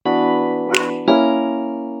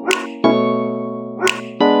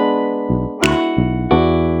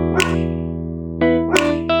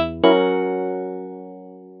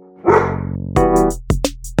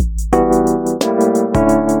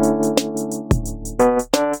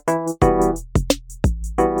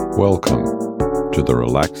Welcome to the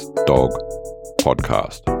Relaxed Dog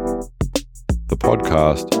Podcast. The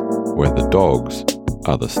podcast where the dogs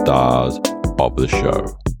are the stars of the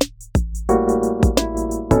show.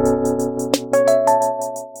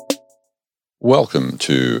 Welcome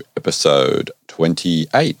to episode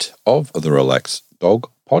 28 of the Relaxed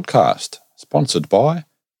Dog Podcast, sponsored by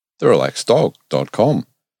therelaxeddog.com.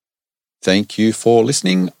 Thank you for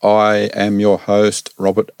listening. I am your host,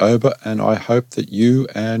 Robert Ober, and I hope that you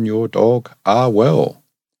and your dog are well.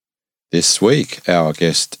 This week, our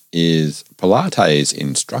guest is Pilates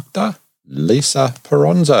instructor, Lisa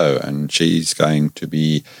Peronzo, and she's going to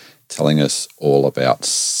be telling us all about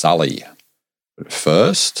Sully. But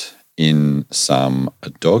first, in some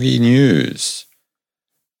doggy news.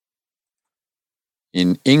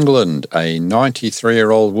 In England, a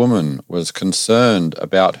 93-year-old woman was concerned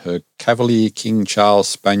about her Cavalier King Charles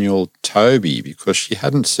Spaniel Toby because she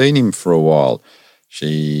hadn't seen him for a while.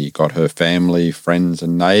 She got her family, friends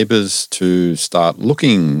and neighbours to start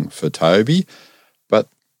looking for Toby, but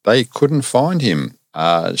they couldn't find him.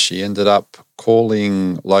 She ended up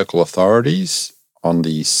calling local authorities on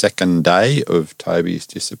the second day of Toby's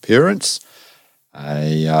disappearance.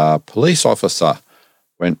 A police officer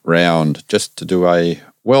went round just to do a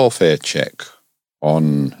welfare check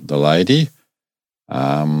on the lady.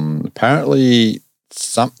 Apparently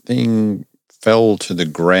something fell to the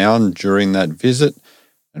ground during that visit,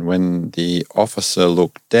 and when the officer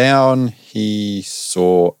looked down, he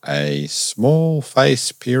saw a small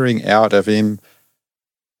face peering out of him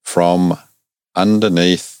from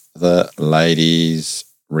underneath the lady's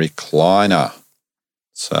recliner.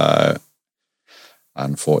 So,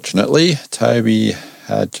 unfortunately, Toby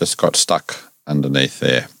had just got stuck underneath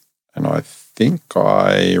there. And I think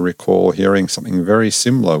I recall hearing something very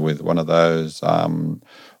similar with one of those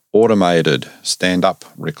automated stand-up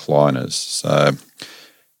recliners. So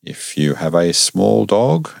if you have a small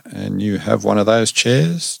dog and you have one of those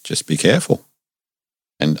chairs, just be careful.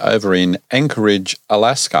 And over in Anchorage,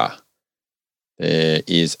 Alaska, there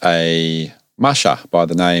is a musher by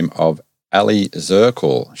the name of Ali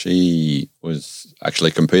Zirkle. She was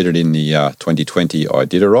actually competed in the 2020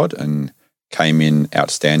 Iditarod and came in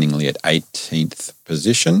outstandingly at 18th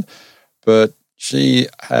position. But she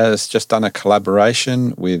has just done a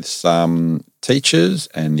collaboration with some teachers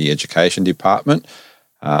and the education department.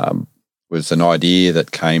 Was an idea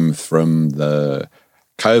that came from the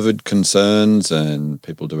COVID concerns and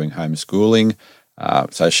people doing homeschooling.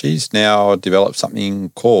 So she's now developed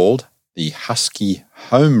something called the Husky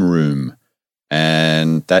Homeroom.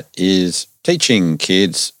 And that is teaching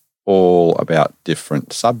kids all about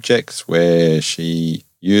different subjects where she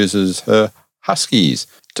uses her Huskies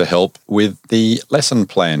to help with the lesson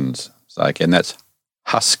plans. So again, that's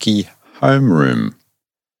Husky Homeroom.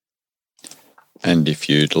 And if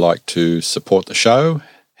you'd like to support the show,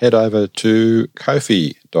 head over to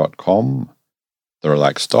ko-fi.com, The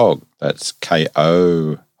Relaxed Dog. That's ko-fi.com/The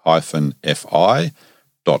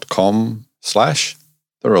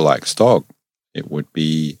Relaxed Dog. It would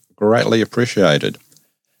be greatly appreciated.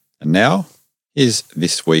 And now, here's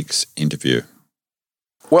this week's interview.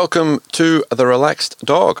 Welcome to The Relaxed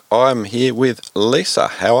Dog. I'm here with Lisa.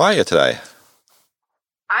 How are you today?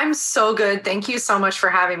 I'm so good. Thank you so much for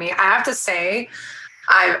having me. I have to say,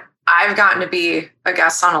 I've gotten to be a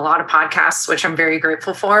guest on a lot of podcasts, which I'm very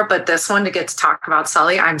grateful for, but this one to get to talk about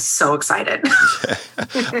Sully, I'm so excited.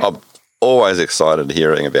 I'm always excited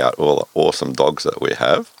hearing about all the awesome dogs that we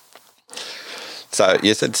have. So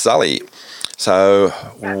you said Sully. So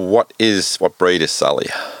yeah. What breed is Sully?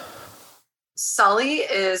 Sully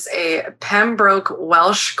is a Pembroke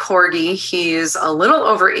Welsh Corgi. He's a little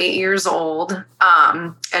over 8 years old,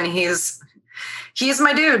 and he's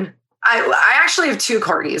my dude. I actually have two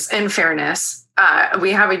corgis, in fairness.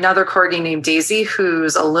 We have another corgi named Daisy,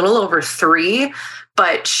 who's a little over 3,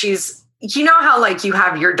 but she's, you know how like you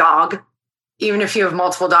have your dog, even if you have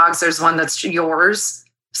multiple dogs, there's one that's yours.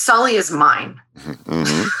 Sully is mine.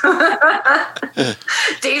 Mm-hmm.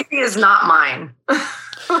 Daisy is not mine.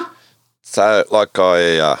 So, like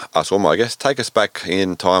I asked all my guests, take us back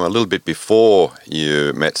in time a little bit before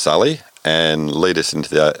you met Sully and lead us into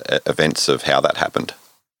the events of how that happened.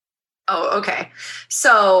 Oh, okay.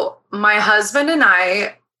 So my husband and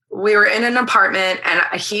I, we were in an apartment and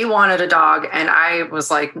he wanted a dog. And I was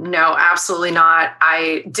like, no, absolutely not.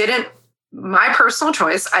 My personal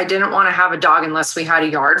choice, I didn't want to have a dog unless we had a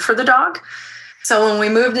yard for the dog. So when we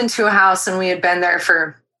moved into a house and we had been there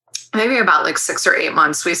for maybe about like 6 or 8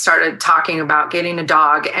 months, we started talking about getting a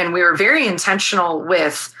dog, and we were very intentional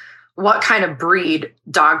with what kind of breed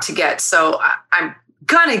dog to get. So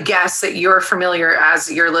gonna guess that you're familiar,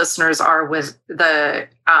 as your listeners are, with the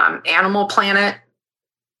Animal Planet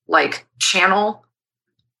like channel.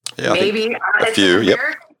 Yeah, maybe a few. It's an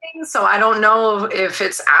American thing, so I don't know if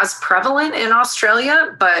it's as prevalent in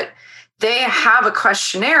Australia, but they have a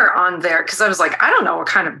questionnaire on there, because I was like, I don't know what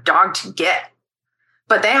kind of dog to get,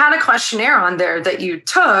 but they had a questionnaire on there that you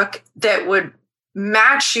took that would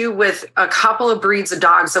match you with a couple of breeds of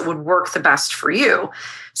dogs that would work the best for you.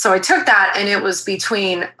 So I took that, and it was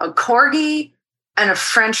between a Corgi and a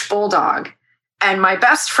French Bulldog. And my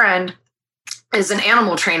best friend is an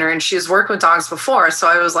animal trainer, and she's worked with dogs before. So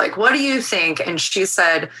I was like, what do you think? And she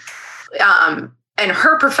said, in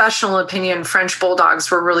her professional opinion, French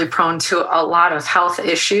Bulldogs were really prone to a lot of health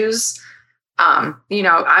issues. I'm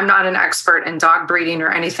not an expert in dog breeding or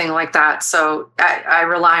anything like that, so I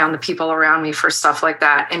rely on the people around me for stuff like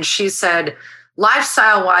that. And she said,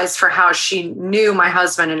 lifestyle-wise, for how she knew my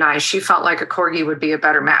husband and I, she felt like a Corgi would be a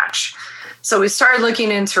better match. So we started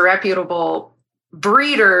looking into reputable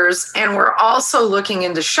breeders, and we're also looking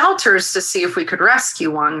into shelters to see if we could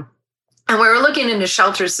rescue one. And we were looking into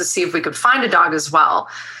shelters to see if we could find a dog as well.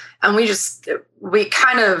 And we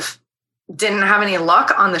kind of didn't have any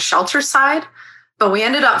luck on the shelter side, but we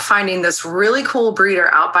ended up finding this really cool breeder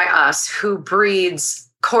out by us who breeds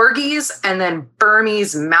Corgis and then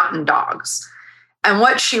Burmese mountain dogs. And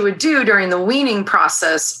what she would do during the weaning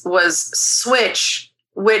process was switch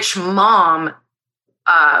which mom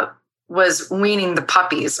was weaning the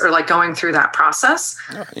puppies, or like going through that process.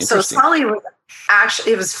 Oh, so Sully was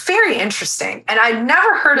it was very interesting. And I'd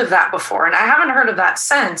never heard of that before, and I haven't heard of that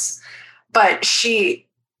since, but she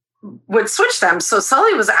would switch them. So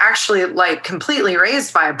Sully was actually like completely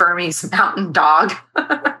raised by a Burmese mountain dog.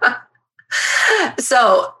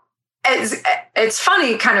 So it's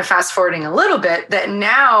funny, kind of fast forwarding a little bit, that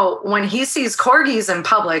now when he sees Corgis in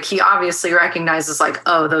public, he obviously recognizes like,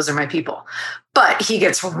 oh, those are my people. But he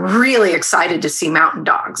gets really excited to see mountain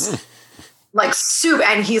dogs. Like soup.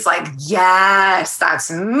 And he's like, yes,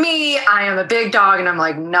 that's me. I am a big dog. And I'm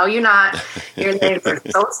like, no, you're not. Your legs are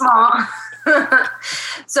so small.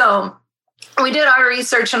 So we did our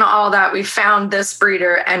research and all that. We found this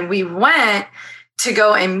breeder, and we went to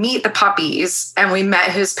go and meet the puppies, and we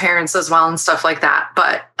met his parents as well and stuff like that.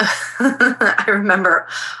 But I remember,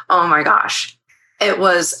 oh my gosh, it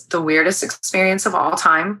was the weirdest experience of all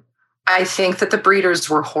time. I think that the breeders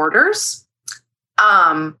were hoarders.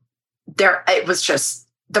 It was just,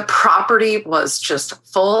 the property was just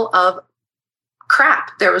full of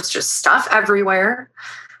crap. There was just stuff everywhere.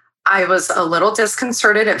 I was a little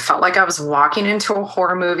disconcerted. It felt like I was walking into a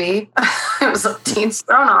horror movie. It was teens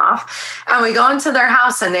thrown off. And we go into their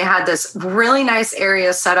house, and they had this really nice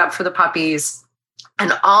area set up for the puppies.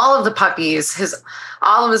 And all of the puppies,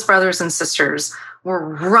 all of his brothers and sisters,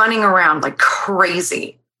 were running around like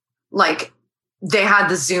crazy. Like they had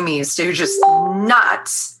the zoomies. They were just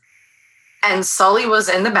nuts. And Sully was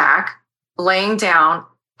in the back, laying down,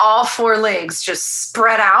 all four legs just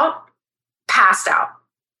spread out, passed out.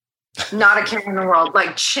 Not a care in the world,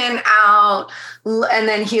 like chin out. And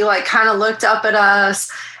then he like kind of looked up at us,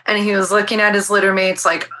 and he was looking at his litter mates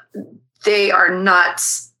like, they are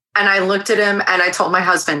nuts. And I looked at him, and I told my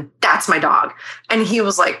husband, that's my dog. And he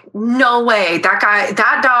was like, no way.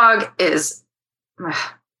 That dog is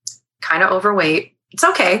kind of overweight. It's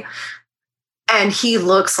okay. And he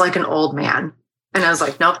looks like an old man. And I was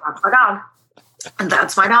like, nope, that's my dog. And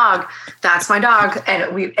that's my dog. That's my dog.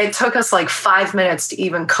 And it took us like 5 minutes to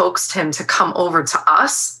even coax him to come over to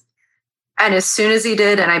us. And as soon as he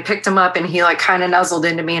did, and I picked him up, and he like kind of nuzzled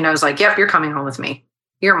into me, and I was like, yep, you're coming home with me.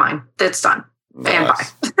 You're mine. It's done.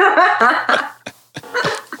 Nice. And bye.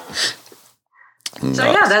 So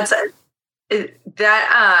yeah, that's it.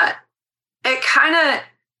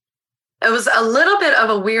 It was a little bit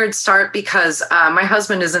of a weird start, because my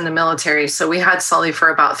husband is in the military. So we had Sully for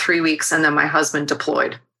about 3 weeks, and then my husband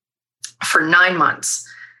deployed for 9 months.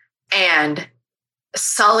 And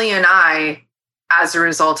Sully and I, as a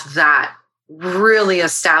result of that, really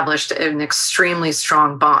established an extremely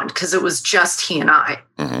strong bond, because it was just he and I.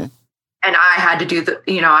 Mm-hmm. And I had to do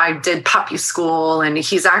I did puppy school, and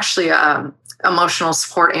he's actually an emotional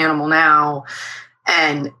support animal now.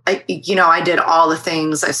 And, I did all the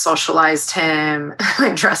things. I socialized him.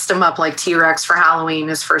 I dressed him up like T-Rex for Halloween,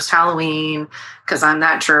 his first Halloween, because I'm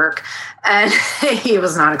that jerk. And he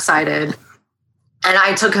was not excited. And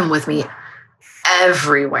I took him with me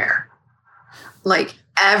everywhere. Like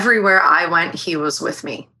everywhere I went, he was with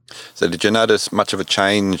me. So did you notice much of a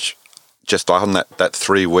change just on that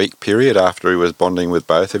 3-week period after he was bonding with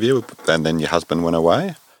both of you, and then your husband went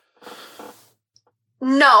away?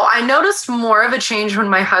 No, I noticed more of a change when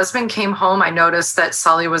my husband came home. I noticed that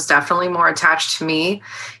Sully was definitely more attached to me.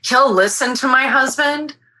 He'll listen to my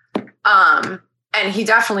husband. And he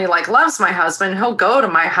definitely like loves my husband. He'll go to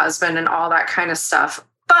my husband and all that kind of stuff.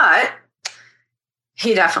 But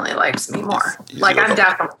he definitely likes me more. Like I'm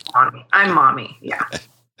definitely mommy. I'm mommy. Yeah,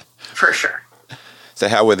 for sure. So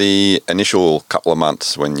how were the initial couple of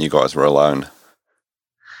months when you guys were alone?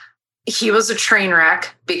 He was a train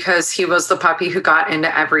wreck because he was the puppy who got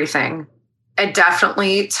into everything. It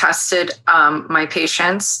definitely tested my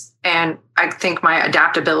patience and I think my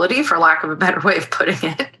adaptability, for lack of a better way of putting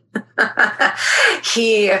it.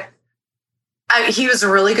 He was a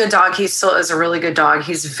really good dog. He still is a really good dog.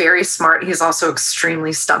 He's very smart. He's also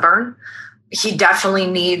extremely stubborn. He definitely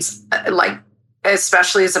needs, like,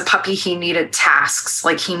 especially as a puppy, he needed tasks.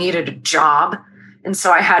 Like he needed a job. And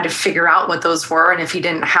so I had to figure out what those were. And if he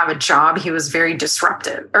didn't have a job, he was very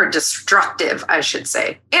destructive, I should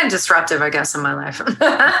say. And disruptive, I guess, in my life.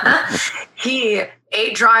 He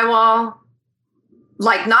ate drywall,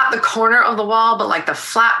 like not the corner of the wall, but like the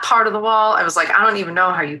flat part of the wall. I was like, I don't even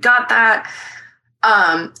know how you got that.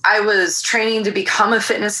 I was training to become a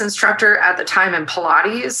fitness instructor at the time in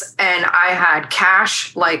Pilates. And I had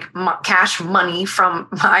cash money from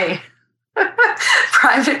my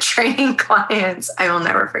private training clients. I will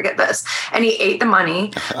never forget this. And he ate the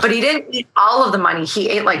money, but he didn't eat all of the money. He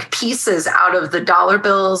ate like pieces out of the dollar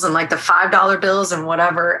bills and like the $5 bills and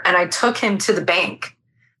whatever. And I took him to the bank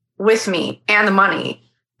with me and the money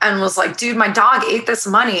and was like, dude, my dog ate this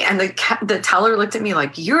money. And the teller looked at me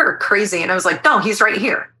like, you're crazy. And I was like, no, he's right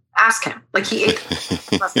here. Ask him. Like he ate.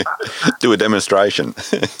 Do a demonstration.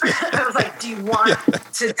 I was like, do you want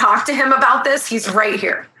to talk to him about this? He's right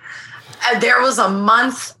here. There was a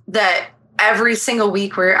month that every single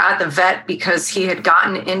week we were at the vet because he had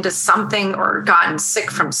gotten into something or gotten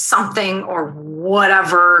sick from something or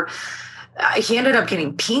whatever. He ended up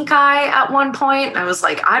getting pink eye at one point. I was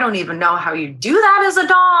like, I don't even know how you do that as a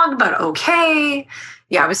dog, but okay.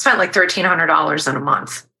 Yeah, we spent like $1,300 in a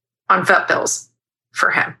month on vet bills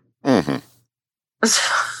for him. Mm-hmm.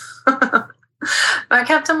 So, I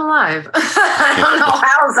kept him alive. I don't know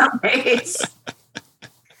how some days.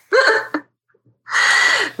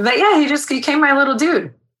 But yeah, he just became my little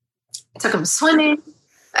dude. I took him swimming,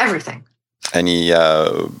 everything. Any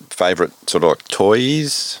favorite sort of like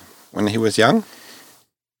toys when he was young?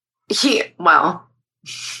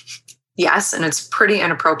 Yes, and it's pretty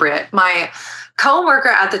inappropriate. My coworker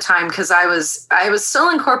at the time, because I was still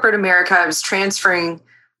in corporate America, I was transferring,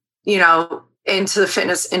 into the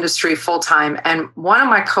fitness industry full time. And one of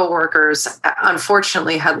my coworkers,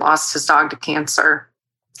 unfortunately, had lost his dog to cancer.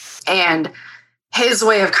 And his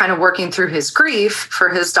way of kind of working through his grief for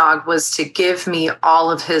his dog was to give me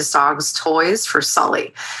all of his dog's toys for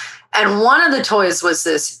Sully. And one of the toys was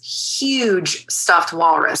this huge stuffed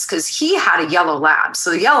walrus because he had a yellow lab.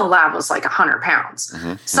 So the yellow lab was like 100 pounds.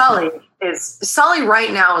 Mm-hmm. Sully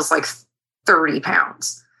right now is like 30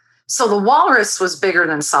 pounds. So the walrus was bigger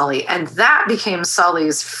than Sully. And that became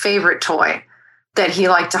Sully's favorite toy that he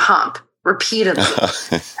liked to hump repeatedly.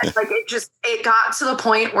 Like it got to the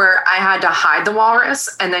point where I had to hide the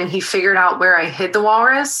walrus, and then he figured out where I hid the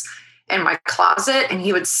walrus in my closet, and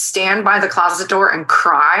he would stand by the closet door and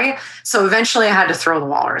cry. So eventually I had to throw the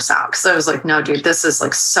walrus out because I was like, no, dude, this is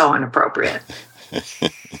like so inappropriate.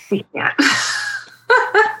 You can't.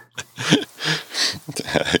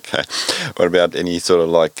 Okay. What about any sort of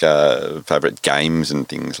like favorite games and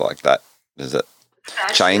things like that? Does it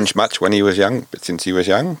change much when he was young, but since he was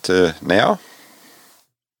young to now?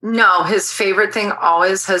 No, his favorite thing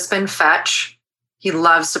always has been fetch. He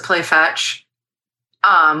loves to play fetch.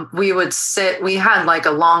 We had like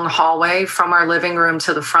a long hallway from our living room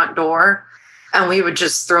to the front door, and we would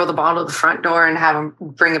just throw the ball to the front door and have him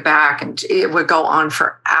bring it back, and it would go on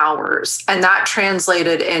for hours. And that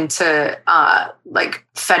translated into like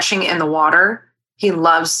fetching in the water. He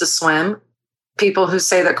loves to swim. People who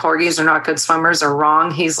say that corgis are not good swimmers are wrong.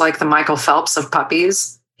 He's like the Michael Phelps of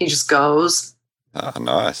puppies. He just goes. Oh,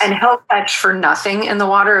 nice. And he'll fetch for nothing in the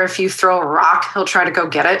water. If you throw a rock, he'll try to go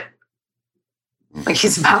get it. Like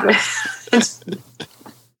he's about it.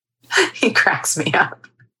 He cracks me up.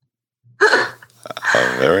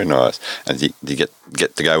 Oh, very nice. And do you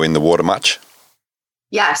get to go in the water much?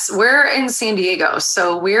 Yes, we're in San Diego.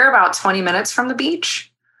 So we're about 20 minutes from the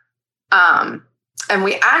beach. And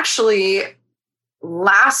we actually...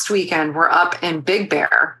 last weekend, we're up in Big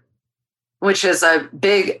Bear, which is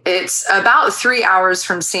it's about 3 hours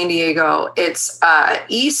from San Diego. It's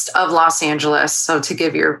east of Los Angeles. So to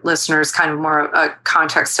give your listeners kind of more a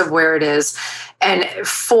context of where it is. And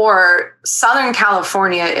for Southern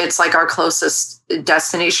California, it's like our closest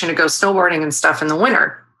destination to go snowboarding and stuff in the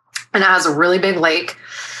winter. And it has a really big lake.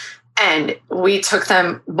 And we took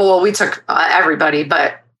everybody,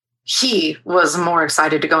 but he was more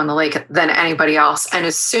excited to go in the lake than anybody else. And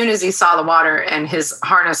as soon as he saw the water and his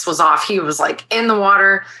harness was off, he was like in the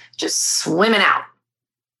water, just swimming out.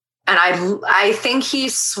 And I think he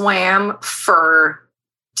swam for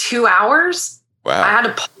 2 hours. Wow. I had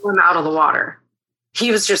to pull him out of the water.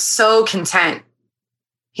 He was just so content.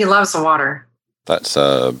 He loves the water. That's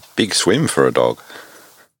a big swim for a dog.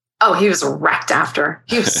 Oh, he was wrecked after.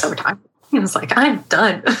 He was so tired. He was like, I'm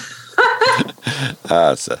done.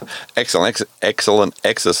 It's an excellent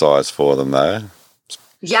exercise for them, though.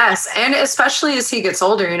 Yes, and especially as he gets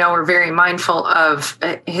older, we're very mindful of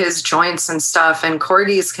his joints and stuff. And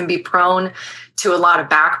corgis can be prone to a lot of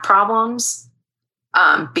back problems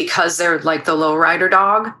because they're like the low rider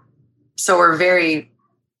dog. So we're very,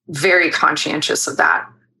 very conscientious of that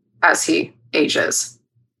as he ages.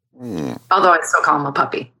 Although I still call him a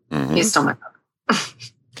puppy. Mm-hmm. He's still my puppy.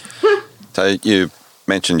 So you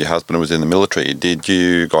mentioned your husband was in the military. Did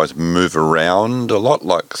you guys move around a lot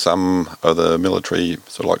like some of the military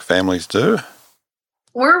sort of like families do?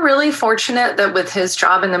 We're really fortunate that with his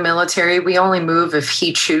job in the military, we only move if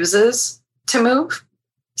he chooses to move.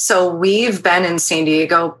 So we've been in San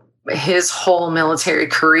Diego his whole military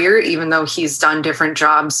career, even though he's done different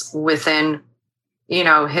jobs within,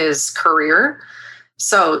 his career.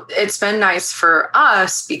 So it's been nice for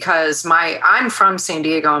us because I'm from San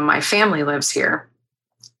Diego and my family lives here.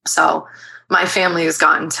 So my family has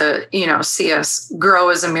gotten to, see us grow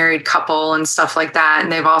as a married couple and stuff like that.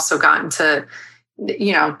 And they've also gotten to,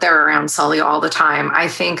 they're around Sully all the time. I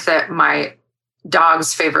think that my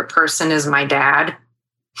dog's favorite person is my dad.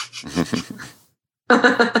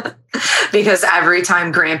 Because every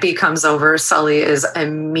time Grampy comes over, Sully is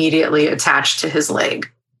immediately attached to his leg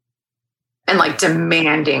and like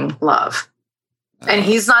demanding love. And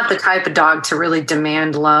he's not the type of dog to really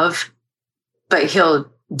demand love, but he'll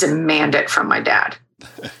demand it from my dad.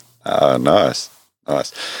 Oh, nice.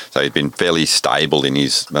 So he's been fairly stable in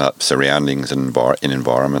his surroundings and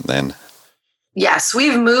environment then. Yes,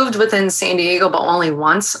 we've moved within San Diego, but only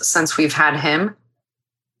once since we've had him.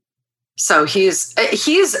 So he's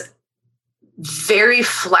very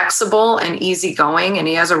flexible and easygoing, and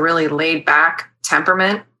he has a really laid back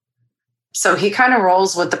temperament. So he kind of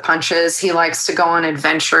rolls with the punches. He likes to go on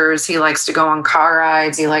adventures. He likes to go on car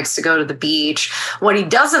rides. He likes to go to the beach. What he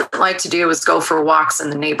doesn't like to do is go for walks in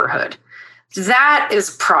the neighborhood. That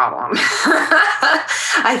is a problem.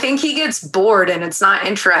 I think he gets bored and it's not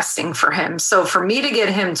interesting for him. So for me to get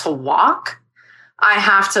him to walk, I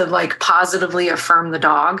have to like positively affirm the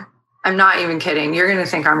dog. I'm not even kidding. You're going to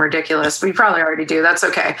think I'm ridiculous, but you probably already do. That's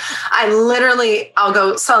okay. I'll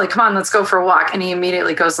go, Sully, come on, let's go for a walk. And he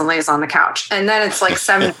immediately goes and lays on the couch. And then it's like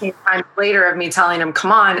 17 times later of me telling him,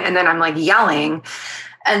 come on. And then I'm like yelling.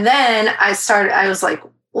 And then I was like,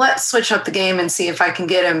 let's switch up the game and see if I can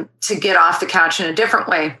get him to get off the couch in a different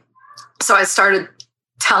way. So I started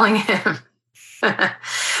telling him,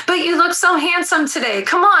 but you look so handsome today.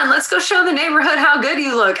 Come on, let's go show the neighborhood how good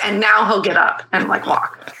you look. And now he'll get up and like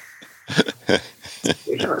walk. Do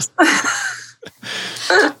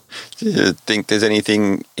you think there's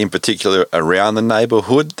anything in particular around the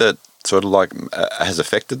neighborhood that sort of like has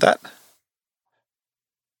affected that?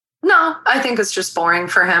 No, I think it's just boring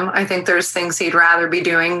for him. I think there's things he'd rather be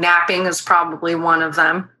doing. Napping is probably one of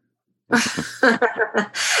them. If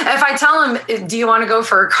I tell him, do you want to go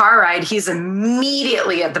for a car ride? He's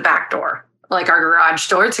immediately at the back door, like our garage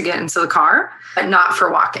door to get into the car, but not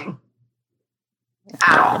for walking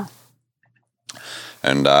at all.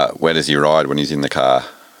 And where does he ride when he's in the car?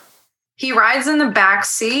 He rides in the back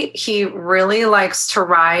seat. He really likes to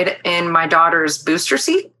ride in my daughter's booster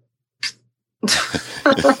seat.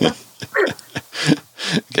 I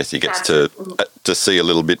guess he gets to see a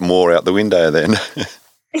little bit more out the window then.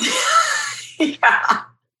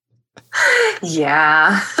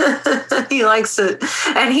 Yeah. He likes it.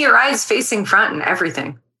 And he rides facing front and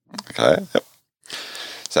everything. Okay. Yep.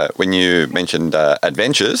 So when you mentioned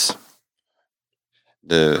adventures,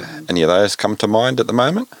 do any of those come to mind at the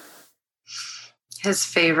moment? His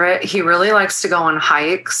favorite, he really likes to go on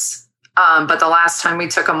hikes. But the last time we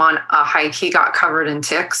took him on a hike, he got covered in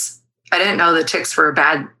ticks. I didn't know the ticks were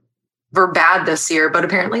bad this year, but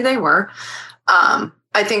apparently they were. I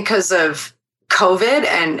think because of COVID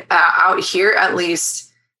and out here, at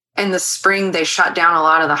least in the spring, they shut down a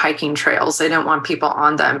lot of the hiking trails. They didn't want people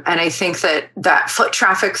on them. And I think that foot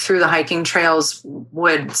traffic through the hiking trails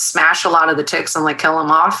would smash a lot of the ticks and like kill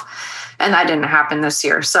them off. And that didn't happen this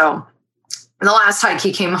year. So the last hike,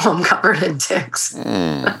 he came home covered in ticks.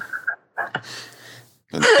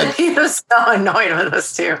 He was so annoyed with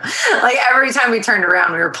us too. Like every time we turned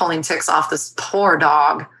around, we were pulling ticks off this poor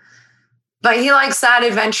dog. But he likes that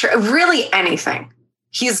adventure. Really anything.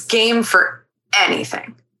 He's game for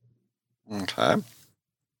anything. Okay.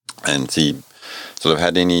 And has he sort of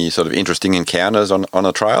had any sort of interesting encounters on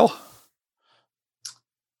a trail?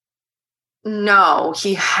 No,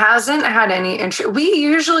 he hasn't had any interest. We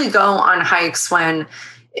usually go on hikes when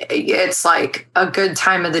it's like a good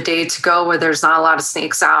time of the day to go, where there's not a lot of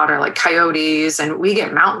snakes out or like coyotes, and we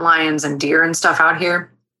get mountain lions and deer and stuff out here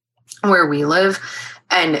where we live.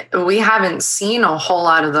 And we haven't seen a whole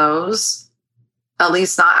lot of those, at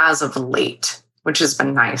least not as of late, which has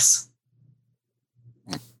been nice.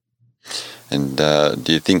 And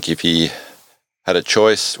do you think if he had a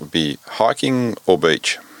choice, would be hiking or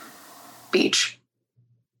beach? Beach.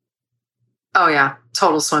 Oh, yeah.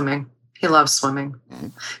 Total swimming. He loves swimming. Mm-hmm.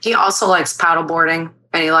 He also likes paddleboarding,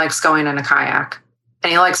 and he likes going in a kayak,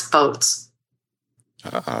 and he likes boats.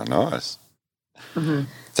 Ah, nice. Mm-hmm.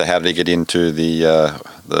 So how did he get into the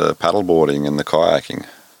paddleboarding and the kayaking?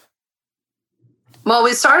 Well,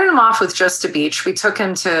 we started him off with just a beach. We took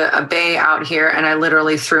him to a bay out here, and I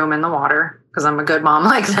literally threw him in the water because I'm a good mom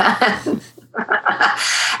like that. And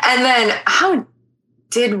then how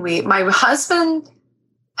did we? My husband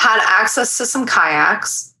had access to some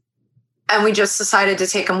kayaks, and we just decided to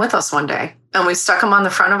take him with us one day. And we stuck him on the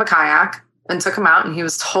front of a kayak and took him out, and he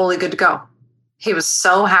was totally good to go. He was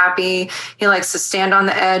so happy. He likes to stand on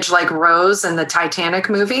the edge like Rose in the Titanic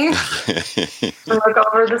movie. Look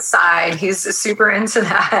over the side. He's super into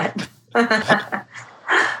that.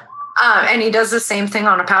 And he does the same thing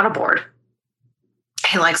on a paddleboard.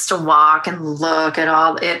 He likes to walk and look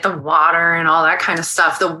at the water and all that kind of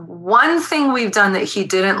stuff. The one thing we've done that he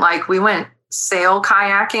didn't like, we went sail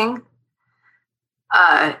kayaking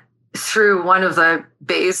through one of the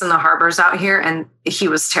bays and the harbors out here, and he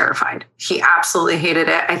was terrified. He absolutely hated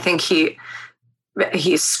it. I think he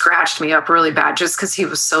scratched me up really bad just because he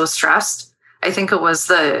was so stressed. I think it was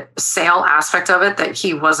the sail aspect of it that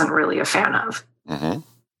he wasn't really a fan of. Mm-hmm.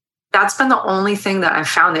 That's been the only thing that I've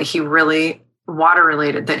found that he really water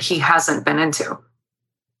related that he hasn't been into.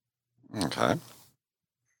 Okay.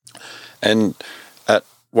 And at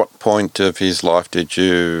what point of his life did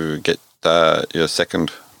you get your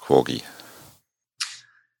second corgi?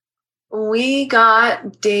 We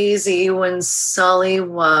got Daisy when Sully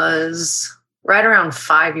was right around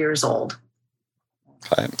 5 years old.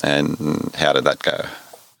 Okay. And how did that go?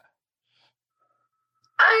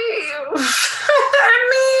 I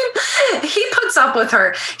mean, he puts up with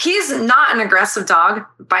her. He's not an aggressive dog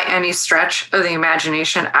by any stretch of the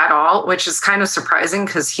imagination at all, which is kind of surprising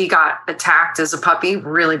because he got attacked as a puppy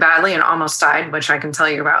really badly and almost died, which I can tell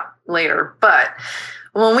you about later. But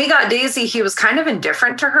when we got Daisy, he was kind of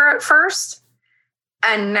indifferent to her at first.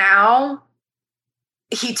 And now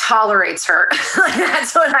he tolerates her.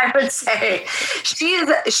 That's what I would say.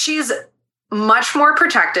 She's much more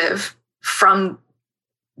protective from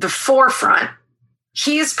the forefront.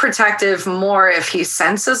 He's protective more if he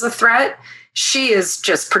senses a threat. She is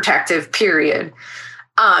just protective, period.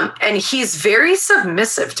 And he's very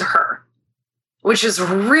submissive to her, which is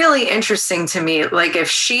really interesting to me. Like if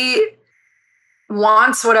she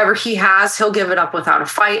wants whatever he has, he'll give it up without a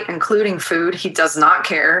fight, including food. He does not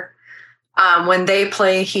care. When they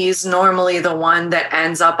play, he's normally the one that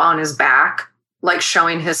ends up on his back, like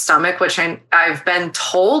showing his stomach, which I've been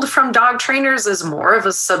told from dog trainers is more of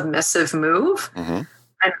a submissive move. Mm-hmm.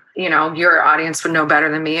 And, your audience would know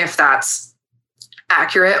better than me if that's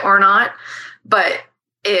accurate or not. But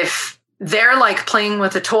if they're like playing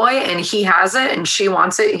with a toy and he has it and she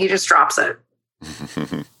wants it, he just drops it.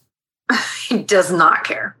 He does not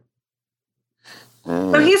care.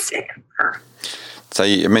 So he's taking her. So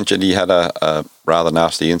you mentioned he had a rather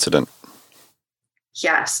nasty incident.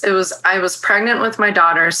 Yes, I was pregnant with my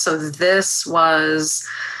daughter. So this was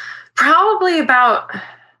probably about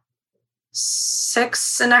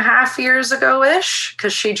 6.5 years ago-ish,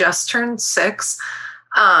 because she just turned 6.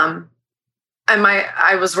 And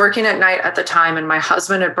I was working at night at the time, and my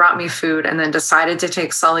husband had brought me food and then decided to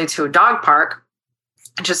take Sully to a dog park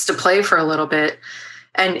just to play for a little bit.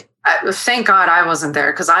 And thank God I wasn't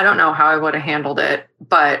there, because I don't know how I would have handled it.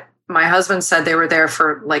 But my husband said they were there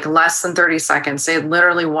for like less than 30 seconds. They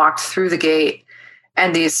literally walked through the gate,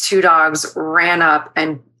 and these two dogs ran up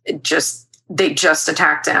and they just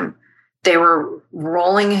attacked him. they were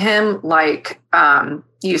rolling him like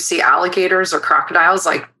you see alligators or crocodiles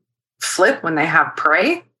like flip when they have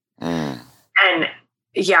prey. And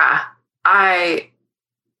yeah,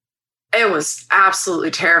 it was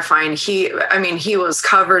absolutely terrifying. He was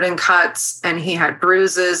covered in cuts and he had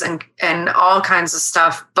bruises and all kinds of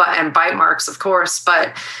stuff, and bite marks, of course.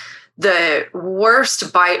 But the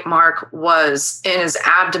worst bite mark was in his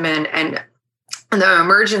abdomen, and the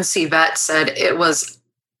emergency vet said it was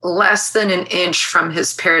less than an inch from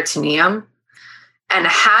his peritoneum. And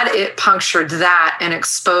had it punctured that and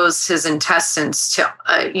exposed his intestines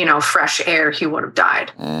to, fresh air, he would have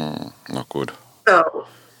died. Not good. So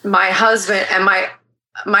my husband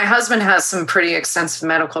has some pretty extensive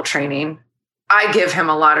medical training. I give him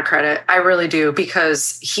a lot of credit. I really do,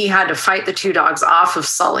 because he had to fight the 2 dogs off of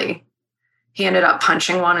Sully. He ended up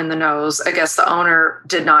punching one in the nose. I guess the owner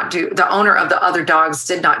of the other dogs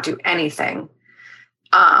did not do anything.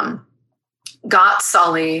 Got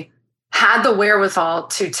Sully, had the wherewithal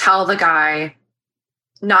to tell the guy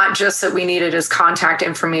not just that we needed his contact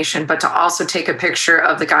information, but to also take a picture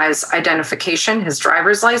of the guy's identification, his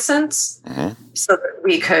driver's license, so that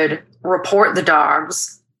we could report the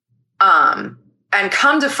dogs. And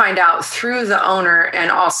come to find out through the owner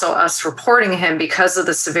and also us reporting him, because of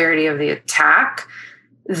the severity of the attack,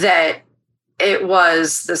 that it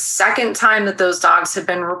was the second time that those dogs had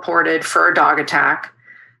been reported for a dog attack.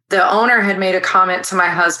 The owner had made a comment to my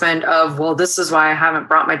husband of, well, this is why I haven't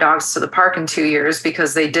brought my dogs to the park in 2 years,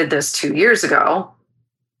 because they did this 2 years ago,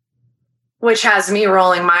 which has me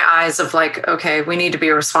rolling my eyes of like, okay, we need to be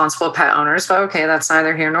responsible pet owners, but okay, that's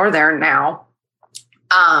neither here nor there now.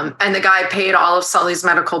 And the guy paid all of Sully's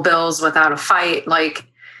medical bills without a fight. Like,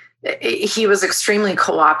 he was extremely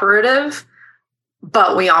cooperative,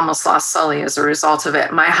 but we almost lost Sully as a result of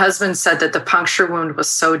it. My husband said that the puncture wound was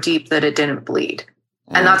so deep that it didn't bleed.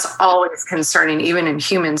 And that's always concerning, even in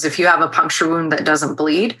humans. If you have a puncture wound that doesn't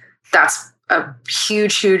bleed, that's a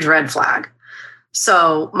huge, huge red flag.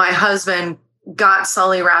 So my husband got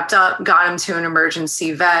Sully wrapped up, got him to an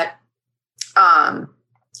emergency vet.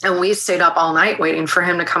 And we stayed up all night waiting for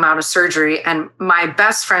him to come out of surgery. And my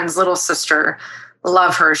best friend's little sister,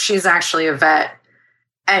 love her, she's actually a vet.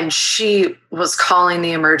 And she was calling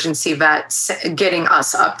the emergency vet, getting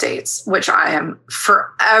us updates, which I am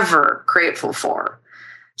forever grateful for.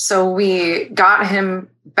 So we got him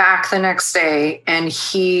back the next day, and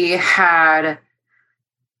he had,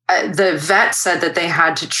 the vet said that they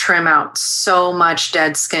had to trim out so much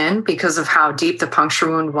dead skin because of how deep the puncture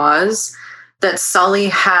wound was, that Sully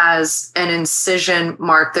has an incision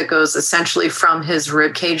mark that goes essentially from his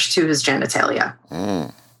rib cage to his genitalia.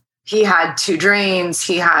 He had 2 drains,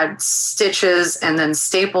 he had stitches and then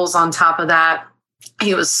staples on top of that.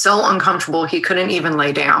 He was so uncomfortable, he couldn't even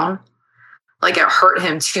lay down. Like, it hurt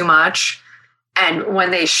him too much. And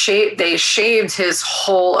when they shaved his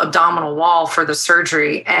whole abdominal wall for the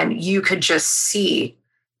surgery, and you could just see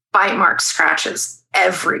bite marks, scratches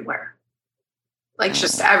everywhere, like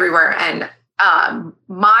just everywhere. And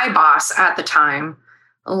my boss at the time,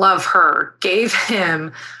 love her, gave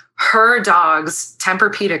him her dog's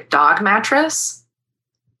Tempur-Pedic dog mattress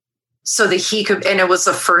so that he could, and it was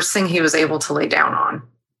the first thing he was able to lay down on,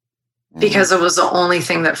 because it was the only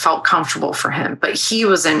thing that felt comfortable for him. But he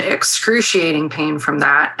was in excruciating pain from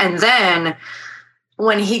that. And then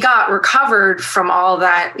when he got recovered from all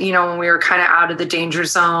that, when we were kind of out of the danger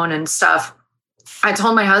zone and stuff, I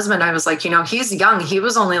told my husband, I was like, he's young. He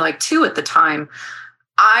was only like 2 at the time.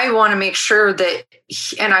 I want to make sure that,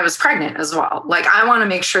 and I was pregnant as well. Like, I want to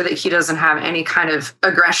make sure that he doesn't have any kind of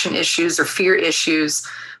aggression issues or fear issues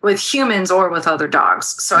with humans or with other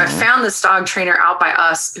dogs. So I found this dog trainer out by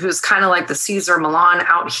us, who's kind of like the Caesar Milan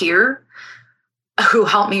out here, who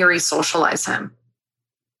helped me re-socialize him.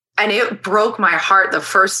 And it broke my heart the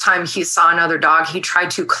first time he saw another dog. He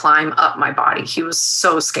tried to climb up my body. He was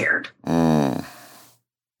so scared.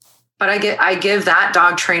 But I give that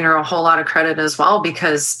dog trainer a whole lot of credit as well,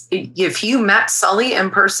 because if you met Sully in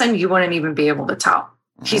person, you wouldn't even be able to tell.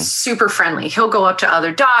 He's super friendly. He'll go up to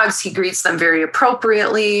other dogs. He greets them very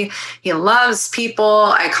appropriately. He loves people.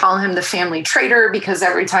 I call him the family traitor, because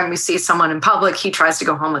every time we see someone in public, he tries to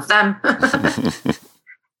go home with them.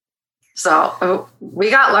 So we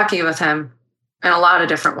got lucky with him in a lot of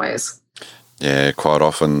different ways. Yeah, quite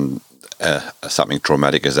often something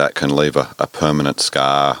traumatic as that can leave a permanent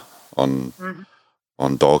scar on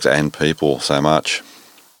dogs and people so much.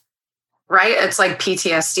 Right? It's like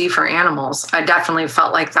PTSD for animals. I definitely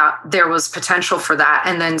felt like that there was potential for that.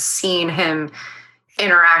 And then seeing him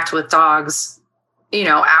interact with dogs,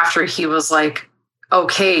 after he was like,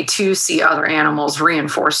 okay to see other animals,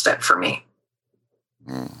 reinforced it for me.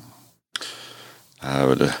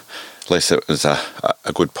 But at least it was a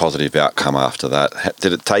good positive outcome after that.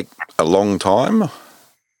 Did it take a long time?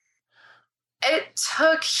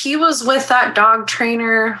 He was with that dog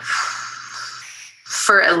trainer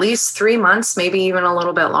for at least 3 months, maybe even a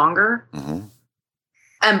little bit longer. Mm-hmm.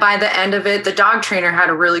 And by the end of it, the dog trainer had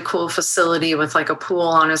a really cool facility with like a pool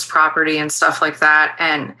on his property and stuff like that.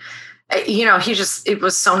 And, it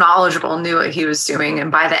was so knowledgeable, knew what he was doing.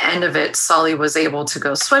 And by the end of it, Sully was able to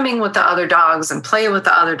go swimming with the other dogs and play with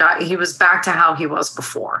the other dogs. He was back to how he was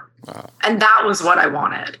before. Wow. And that was what I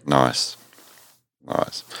wanted. Nice.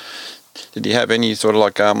 Did you have any sort of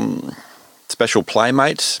like special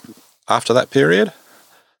playmates after that period?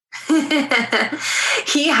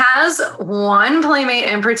 He has one playmate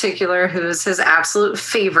in particular who's his absolute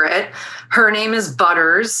favorite. Her name is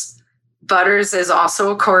Butters. Butters is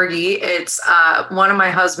also a corgi. It's one of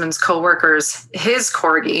my husband's coworkers, his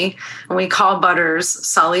corgi, and we call Butters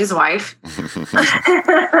Sully's wife. They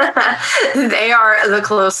are the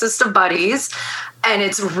closest of buddies, and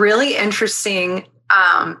it's really interesting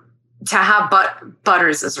to have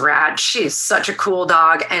Butters is rad. She's such a cool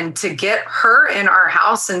dog, and to get her in our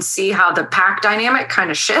house and see how the pack dynamic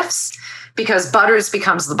kind of shifts because Butters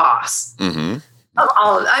becomes the boss. Mm-hmm.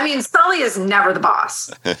 Sully is never the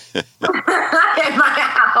boss in my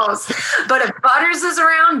house. But if Butters is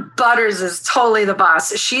around, Butters is totally the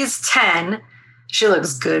boss. She's 10. She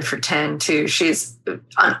looks good for 10 too. She's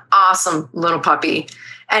an awesome little puppy.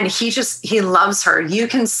 And he loves her. You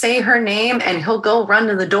can say her name and he'll go run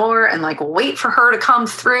to the door and like wait for her to come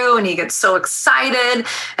through. And he gets so excited.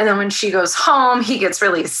 And then when she goes home, he gets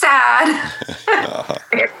really sad.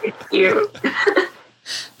 Very cute.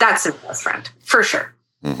 That's his best friend, for sure.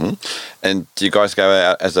 Mm-hmm. And do you guys go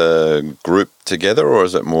out as a group together, or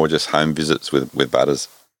is it more just home visits with Butters?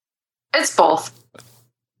 It's both.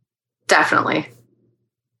 Definitely.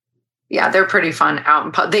 Yeah, they're pretty fun out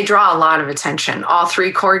in public. They draw a lot of attention. All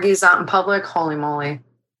 3 corgis out in public, holy moly.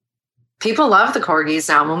 People love the corgis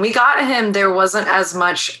now. When we got him, there wasn't as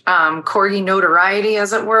much corgi notoriety,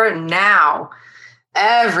 as it were. Now,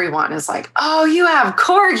 everyone is like, oh, you have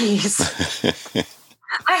corgis.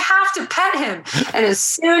 I have to pet him. And as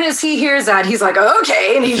soon as he hears that, he's like,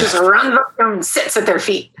 okay. And he just runs up to them and sits at their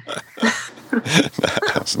feet.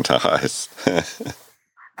 That's nice.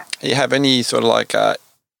 You have any sort of like, I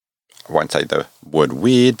won't say the word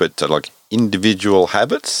weird, but like individual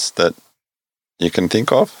habits that you can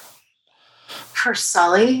think of? For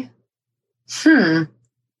Sully?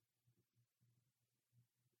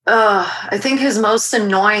 I think his most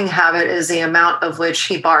annoying habit is the amount of which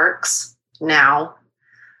he barks now.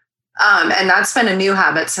 And that's been a new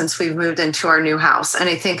habit since we've moved into our new house. And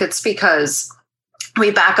I think it's because we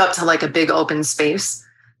back up to like a big open space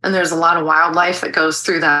and there's a lot of wildlife that goes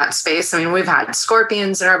through that space. I mean, we've had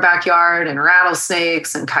scorpions in our backyard and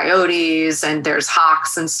rattlesnakes and coyotes and there's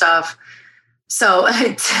hawks and stuff. So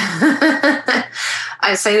I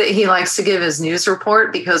say that he likes to give his news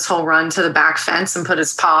report because he'll run to the back fence and put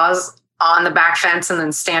his paws on the back fence and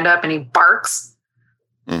then stand up and he barks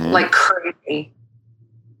like crazy.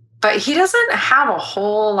 But he doesn't have a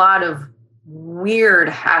whole lot of weird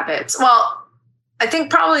habits. Well, I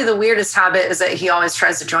think probably the weirdest habit is that he always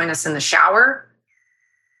tries to join us in the shower.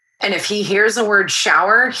 And if he hears the word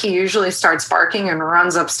shower, he usually starts barking and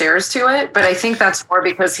runs upstairs to it. But I think that's more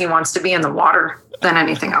because he wants to be in the water than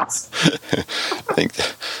anything else. I think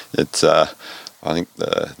it's. I think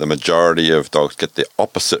the majority of dogs get the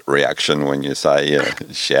opposite reaction when you say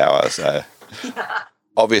shower. So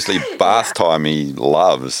obviously, bath time he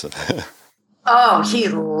loves. Oh, he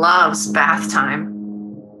loves bath time.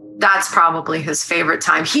 That's probably his favorite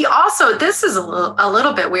time. He also, this is a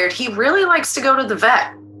little bit weird. He really likes to go to the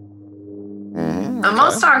vet. And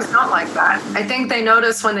most dogs don't like that. I think they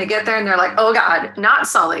notice when they get there and they're like, oh God, not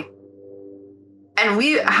Sully. And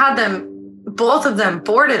we had both of them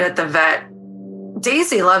boarded at the vet.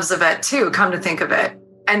 Daisy loves the vet too, come to think of it.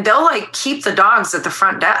 And they'll like keep the dogs at the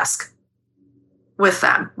front desk with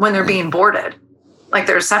them when they're being boarded. Like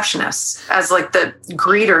the receptionists as like the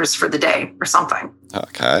greeters for the day or something.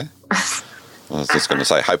 Okay. I was just going to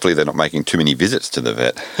say, hopefully they're not making too many visits to the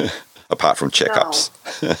vet, apart from checkups.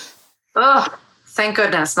 No. Oh, thank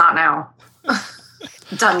goodness, not now.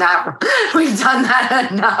 Done that. We've done that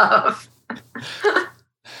enough.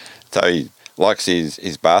 So he likes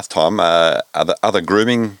his bath time. Other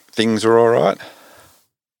grooming things are all right?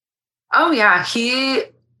 Oh, yeah.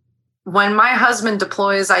 When my husband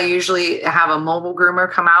deploys, I usually have a mobile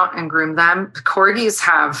groomer come out and groom them. Corgis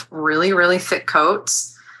have really, really thick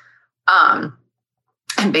coats. And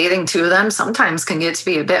bathing 2 of them sometimes can get to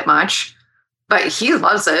be a bit much, but he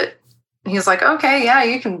loves it. he's like, okay, yeah,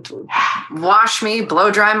 you can wash me,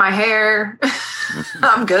 blow dry my hair.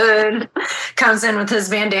 I'm good. Comes in with his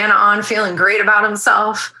bandana on, feeling great about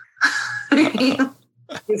himself.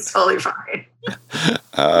 He's totally fine.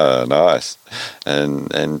 Nice.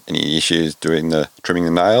 And any issues doing the trimming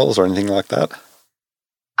the nails or anything like that?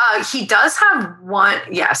 He does have one.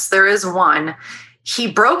 Yes, there is one.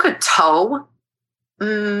 He broke a toe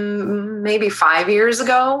maybe 5 years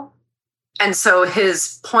ago. And so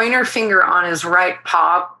his pointer finger on his right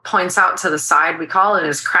paw points out to the side. We call it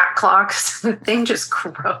his crack claw because the thing just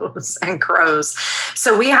grows and grows.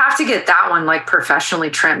 So we have to get that one like professionally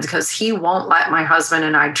trimmed because he won't let my husband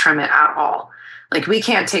and I trim it at all. Like we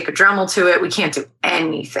can't take a Dremel to it. We can't do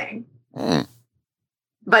anything.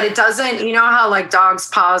 But it doesn't, you know how like dogs'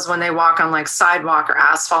 paws when they walk on like sidewalk or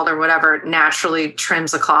asphalt or whatever, it naturally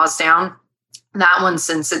trims the claws down. That one,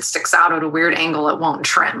 since it sticks out at a weird angle, it won't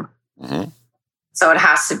trim. So it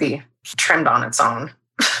has to be trimmed on its own.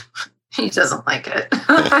 He doesn't like it.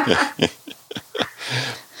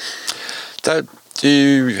 So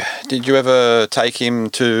did you ever take him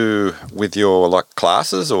with your like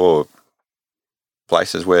classes or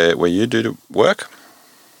places where you do work?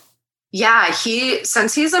 Yeah,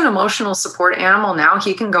 since he's an emotional support animal now,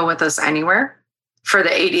 he can go with us anywhere for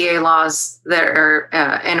the ADA laws that are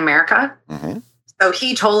in America. So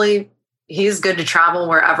he's good to travel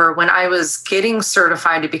wherever. When I was getting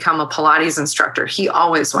certified to become a Pilates instructor, he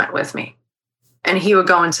always went with me. And he would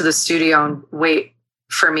go into the studio and wait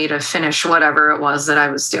for me to finish whatever it was that I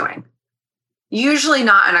was doing. Usually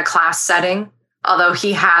not in a class setting, although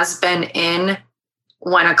he has been in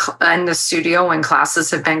the studio when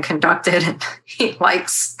classes have been conducted, and he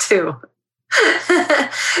likes to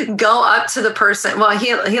go up to the person. Well,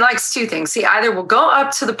 he likes two things. He either will go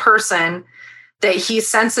up to the person that he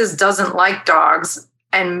senses doesn't like dogs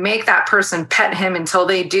and make that person pet him until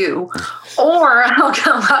they do, or he'll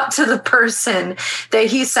go up to the person that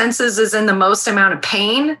he senses is in the most amount of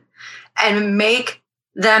pain and make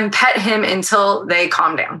them pet him until they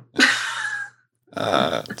calm down.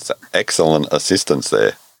 It's excellent assistance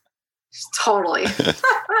there. Totally.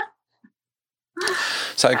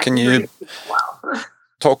 So can you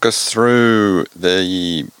talk us through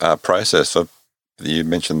the process of, you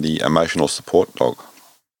mentioned the emotional support dog?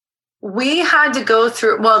 We had to go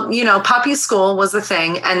through, puppy school was a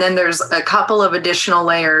thing. And then there's a couple of additional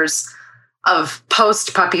layers of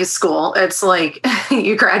post-puppy school. It's like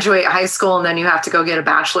you graduate high school and then you have to go get a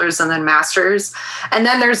bachelor's and then master's. And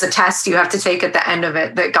then there's a test you have to take at the end of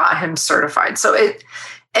it that got him certified. So it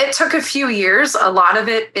took a few years. A lot of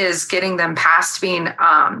it is getting them past being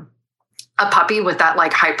a puppy with that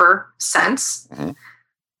like hyper sense.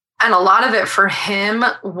 And a lot of it for him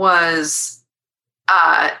was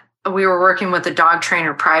we were working with a dog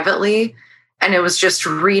trainer privately. And it was just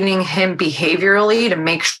reading him behaviorally to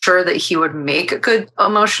make sure that he would make a good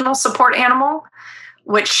emotional support animal,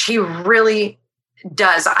 which he really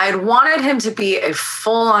does. I'd wanted him to be a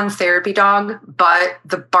full-on therapy dog, but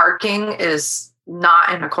the barking is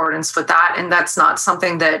not in accordance with that. And that's not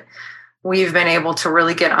something that we've been able to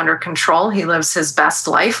really get under control. He lives his best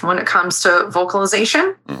life when it comes to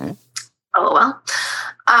vocalization. LOL.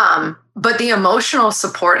 But the emotional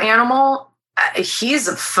support animal, he's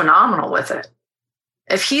phenomenal with it.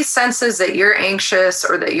 If he senses that you're anxious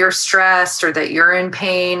or that you're stressed or that you're in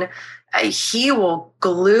pain, he will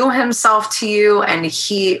glue himself to you and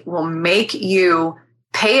he will make you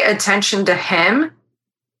pay attention to him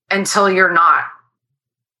until you're not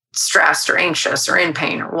stressed or anxious or in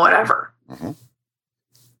pain or whatever.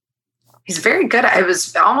 He's very good. It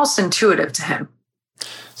was almost intuitive to him.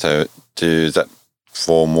 So does that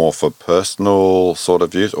fall more for personal sort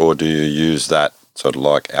of use, or do you use that sort of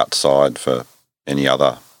like outside for any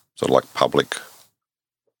other sort of like public?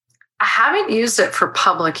 I haven't used it for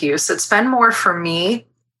public use. It's been more for me.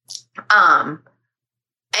 And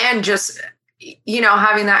just,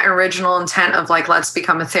 having that original intent of like, let's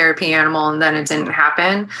become a therapy animal. And then it didn't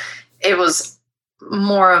happen. It was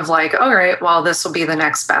more of like, all right, well, this will be the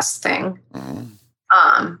next best thing.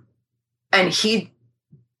 And he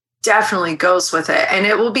definitely goes with it. And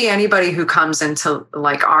it will be anybody who comes into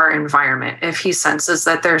like our environment. If he senses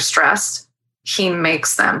that they're stressed, he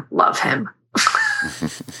makes them love him.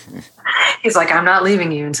 He's like, I'm not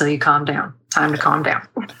leaving you until you calm down. Time to calm down.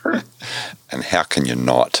 And how can you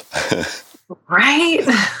not? Right?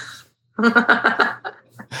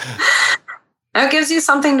 It gives you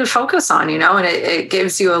something to focus on, and it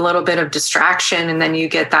gives you a little bit of distraction. And then you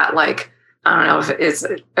get that, like, I don't know if it's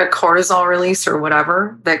a cortisol release or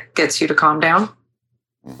whatever that gets you to calm down.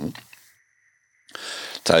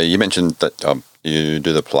 So you mentioned that you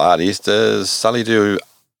do the Pilates. Does Sully do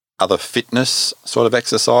other fitness sort of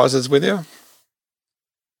exercises with you?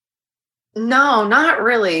 No, not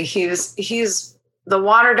really. He's the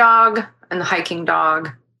water dog and the hiking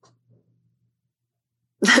dog.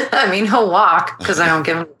 I mean, he'll walk because I don't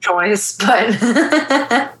give him a choice, but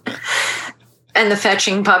and the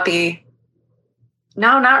fetching puppy.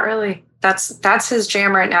 No, not really. That's his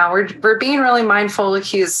jam right now. We're being really mindful.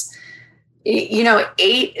 He's,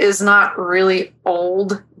 8 is not really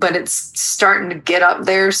old, but it's starting to get up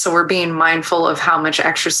there. So we're being mindful of how much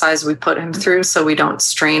exercise we put him through so we don't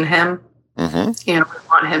strain him. Mm-hmm. We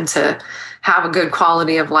want him to have a good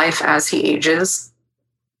quality of life as he ages.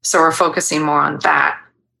 So we're focusing more on that.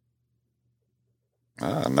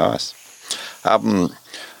 Ah, nice. I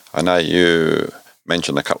know you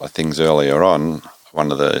mentioned a couple of things earlier on.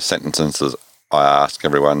 One of the sentences I ask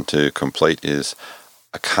everyone to complete is,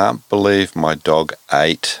 I can't believe my dog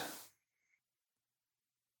ate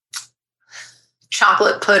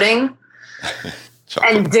chocolate pudding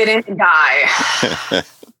and didn't die.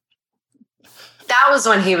 That was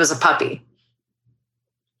when he was a puppy.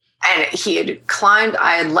 And he had climbed,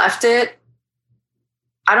 I had left it.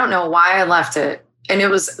 I don't know why I left it. And it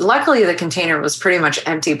was, luckily the container was pretty much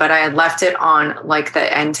empty, but I had left it on like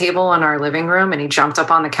the end table in our living room, and he jumped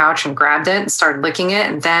up on the couch and grabbed it and started licking it.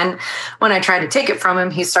 And then when I tried to take it from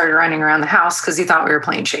him, he started running around the house because he thought we were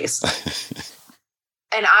playing chase.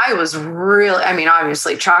 And I was really,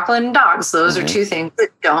 obviously chocolate and dogs, those are two things that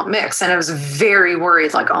don't mix. And I was very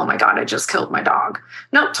worried, like, oh my God, I just killed my dog.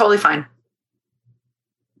 Nope, totally fine.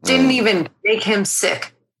 Didn't even make him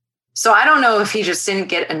sick. So I don't know if he just didn't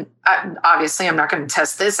get, obviously I'm not going to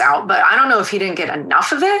test this out, but I don't know if he didn't get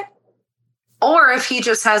enough of it or if he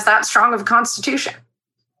just has that strong of a constitution.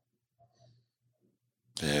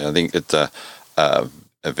 Yeah, I think it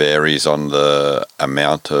varies on the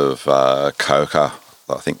amount of coca,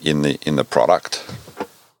 I think, in the product.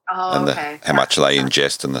 Oh, and okay. How much they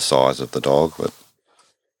ingest and the size of the dog. But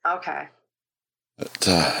okay.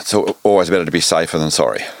 It's always better to be safer than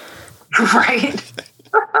sorry. Right.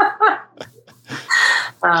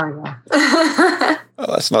 Oh, yeah. Well,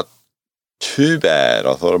 that's not too bad.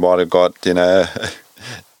 I thought I might have got,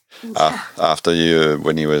 after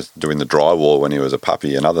when he was doing the drywall when he was a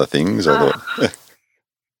puppy and other things. I thought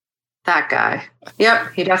that guy.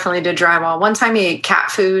 Yep, he definitely did drywall. One time he ate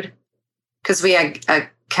cat food because we had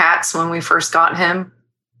cats when we first got him.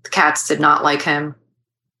 The cats did not like him,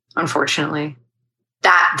 unfortunately.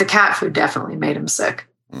 The cat food definitely made him sick.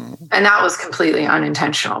 And that was completely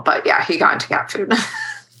unintentional. But yeah, he got into cat food.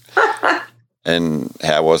 And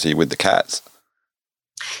how was he with the cats?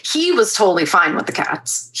 He was totally fine with the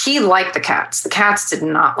cats. He liked the cats. The cats did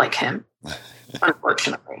not like him,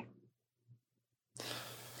 unfortunately.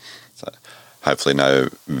 So hopefully no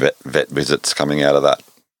vet visits coming out of that.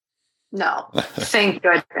 No, thank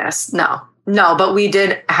goodness. No, but we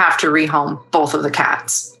did have to rehome both of the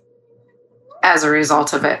cats as a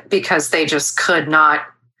result of it because they just could not.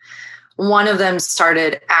 One of them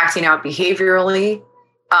started acting out behaviorally,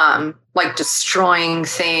 like destroying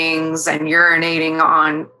things and urinating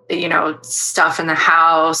on, stuff in the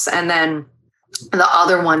house. And then the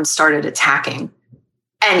other one started attacking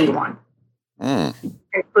anyone,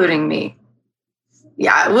 including me.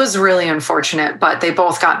 Yeah, it was really unfortunate, but they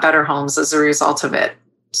both got better homes as a result of it.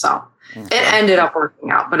 So It ended up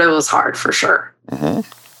working out, but it was hard for sure. Mm-hmm.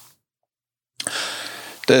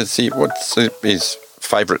 What's his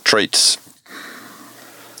favorite treats?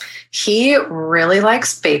 He really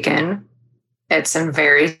likes bacon. It's in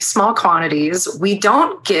very small quantities. We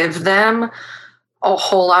don't give them a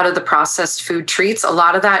whole lot of the processed food treats. A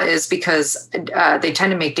lot of that is because they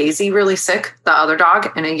tend to make Daisy really sick, the other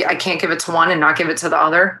dog, and I can't give it to one and not give it to the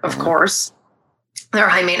other, of course. They're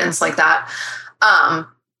high maintenance like that.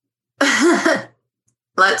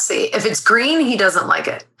 Let's see. If it's green, he doesn't like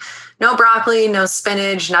it. No broccoli, no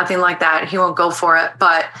spinach, nothing like that. He won't go for it.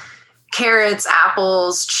 But carrots,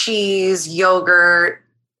 apples, cheese, yogurt.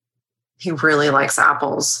 He really likes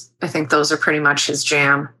apples. I think those are pretty much his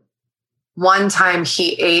jam. One time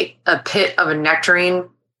he ate a pit of a nectarine.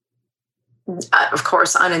 Of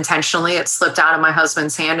course, unintentionally, it slipped out of my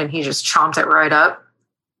husband's hand and he just chomped it right up.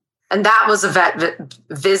 And that was a vet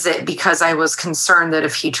visit because I was concerned that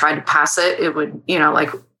if he tried to pass it, it would,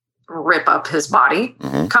 rip up his body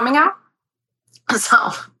coming out. So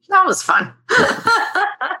that was fun.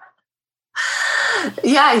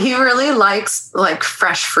 Yeah, he really likes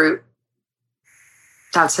fresh fruit.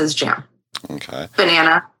 That's his jam. Okay.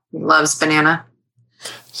 Banana. He loves banana.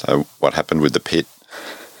 So what happened with the pit?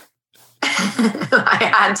 I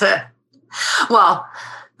had to. Well,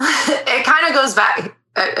 it kind of goes back.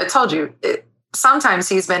 I told you, sometimes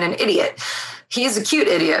he's been an idiot. He's a cute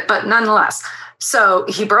idiot, but nonetheless. So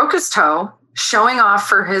he broke his toe, showing off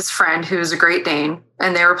for his friend who's a Great Dane,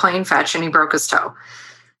 and they were playing fetch, and he broke his toe.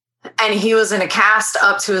 And he was in a cast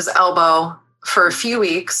up to his elbow for a few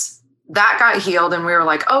weeks. That got healed, and we were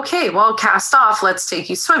like, okay, well, cast off, let's take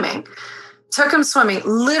you swimming. Took him swimming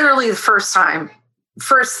literally the first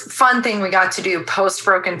fun thing we got to do post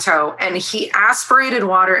broken toe. And he aspirated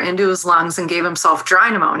water into his lungs and gave himself dry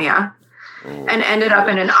pneumonia and ended up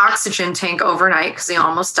in an oxygen tank overnight because he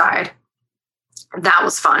almost died. That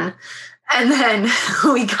was fun. And then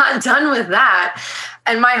we got done with that.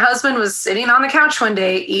 And my husband was sitting on the couch one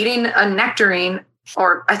day eating a nectarine,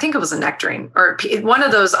 or I think it was a nectarine, or one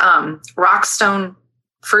of those rockstone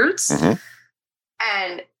fruits. Mm-hmm.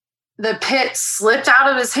 And the pit slipped out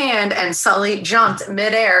of his hand and Sully jumped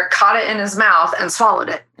midair, caught it in his mouth, and swallowed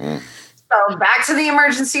it. So back to the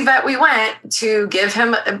emergency vet we went to give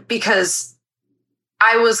him, because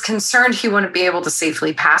I was concerned he wouldn't be able to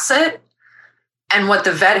safely pass it. And what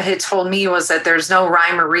the vet had told me was that there's no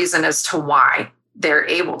rhyme or reason as to why they're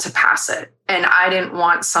able to pass it. And I didn't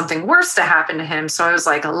want something worse to happen to him. So I was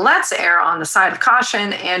like, let's err on the side of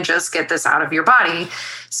caution and just get this out of your body.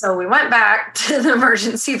 So we went back to the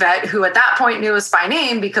emergency vet, who at that point knew us by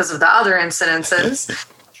name because of the other incidences.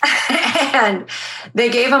 And they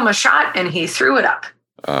gave him a shot and he threw it up.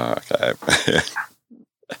 Oh, okay.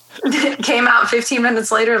 Came out 15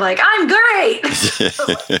 minutes later like, I'm great.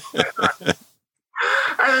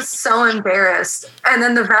 I was so embarrassed. And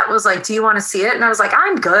then the vet was like, do you want to see it? And I was like,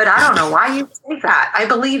 I'm good. I don't know why you say that. I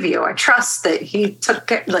believe you. I trust that you took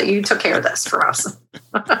care of this for us.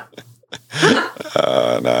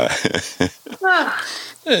 Oh, no.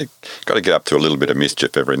 Got to get up to a little bit of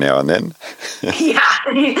mischief every now and then.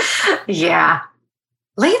 Yeah.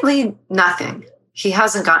 Lately, nothing. He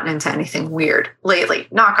hasn't gotten into anything weird lately.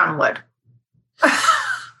 Knock on wood.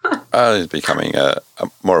 He's becoming a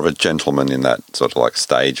more of a gentleman in that sort of like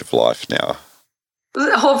stage of life now.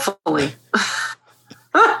 Hopefully.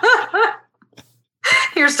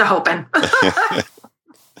 Here's to hoping.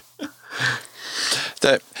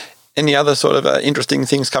 So, any other sort of interesting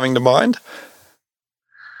things coming to mind?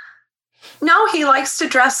 No, he likes to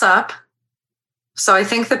dress up. So I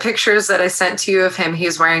think the pictures that I sent to you of him,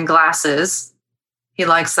 he's wearing glasses. He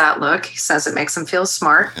likes that look. He says it makes him feel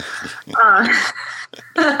smart.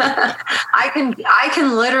 I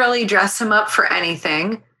can literally dress him up for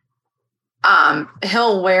anything.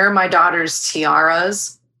 He'll wear my daughter's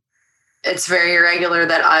tiaras. It's very irregular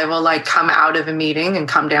that I will like come out of a meeting and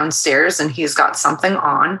come downstairs and he's got something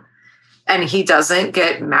on, and he doesn't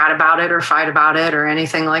get mad about it or fight about it or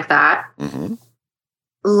anything like that. Mm-hmm.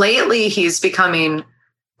 Lately, he's becoming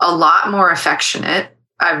a lot more affectionate,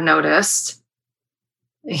 I've noticed.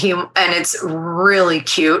 And it's really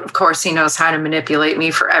cute. Of course, he knows how to manipulate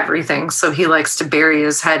me for everything. So he likes to bury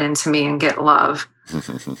his head into me and get love,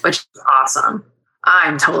 which is awesome.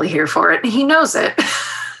 I'm totally here for it. He knows it.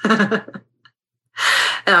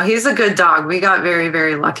 No, he's a good dog. We got very,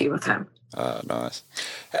 very lucky with him. Oh, nice.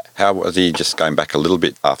 How was he, just going back a little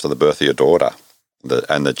bit after the birth of your daughter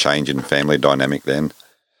and the change in family dynamic then?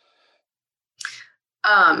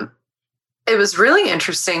 It was really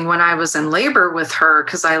interesting when I was in labor with her,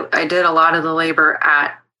 because I did a lot of the labor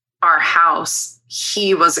at our house.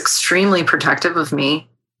 He was extremely protective of me,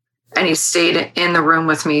 and he stayed in the room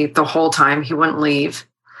with me the whole time. He wouldn't leave.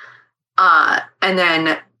 And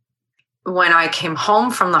then when I came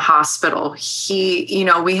home from the hospital,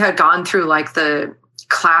 we had gone through like the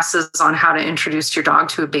classes on how to introduce your dog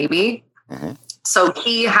to a baby. Mm-hmm. So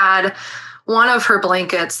he had one of her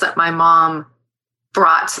blankets that my mom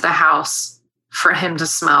brought to the house for him to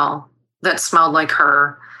smell, that smelled like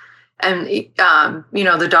her. And,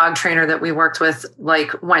 the dog trainer that we worked with,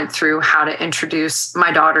 like, went through how to introduce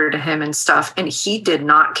my daughter to him and stuff. And he did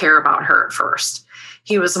not care about her at first.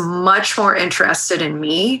 He was much more interested in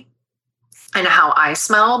me and how I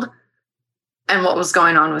smelled and what was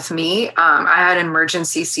going on with me. I had an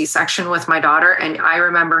emergency C-section with my daughter, and I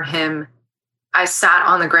remember I sat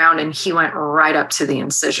on the ground and he went right up to the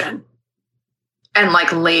incision and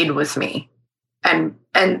like laid with me and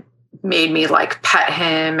made me like pet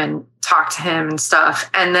him and talk to him and stuff.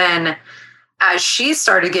 And then as she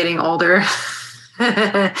started getting older,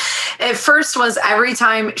 it first was every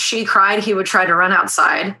time she cried, he would try to run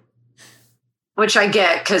outside, which I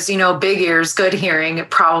get because, big ears, good hearing, it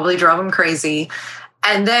probably drove him crazy.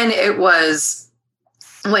 And then it was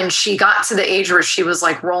when she got to the age where she was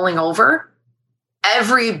like rolling over,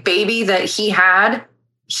 every baby that he had,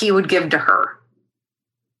 he would give to her.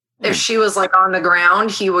 If she was like on the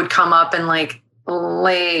ground, he would come up and like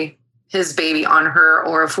lay his baby on her.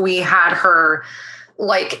 Or if we had her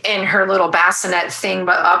like in her little bassinet thing,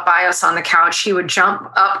 but up by us on the couch. He would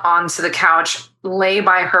jump up onto the couch, lay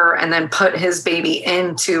by her, and then put his baby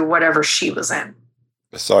into whatever she was in.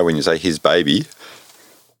 Sorry, when you say his baby.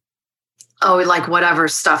 Oh, like whatever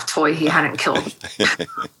stuffed toy he hadn't killed.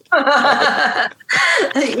 The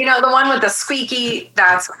one with the squeaky,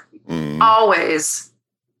 that's always,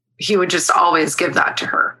 he would just always give that to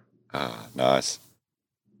her. Ah, nice.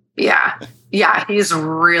 Yeah. Yeah, he's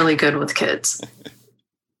really good with kids.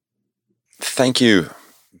 Thank you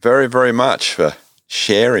very, very much for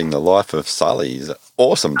sharing the life of Sully. He's an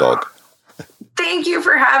awesome dog. Thank you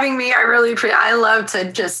for having me. I really appreciate it. I love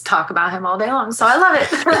to just talk about him all day long, so I love it.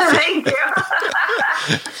 Thank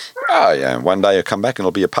you. Oh, yeah. And one day you'll come back and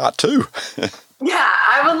it'll be a part 2. Yeah,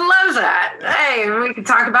 I would love that. Hey, we can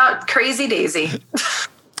talk about Crazy Daisy.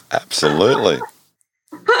 Absolutely.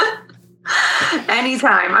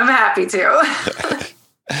 Anytime. I'm happy to.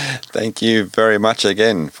 Thank you very much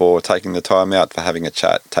again for taking the time out for having a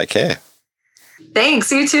chat. Take care. Thanks.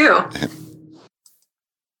 You too.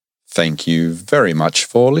 Thank you very much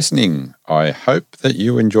for listening. I hope that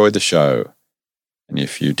you enjoyed the show. And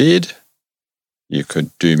if you did, you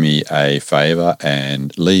could do me a favour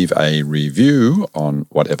and leave a review on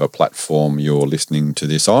whatever platform you're listening to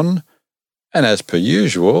this on. And as per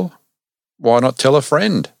usual, why not tell a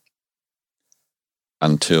friend?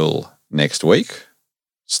 Until next week,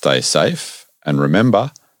 stay safe and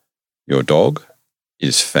remember, your dog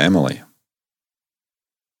is family.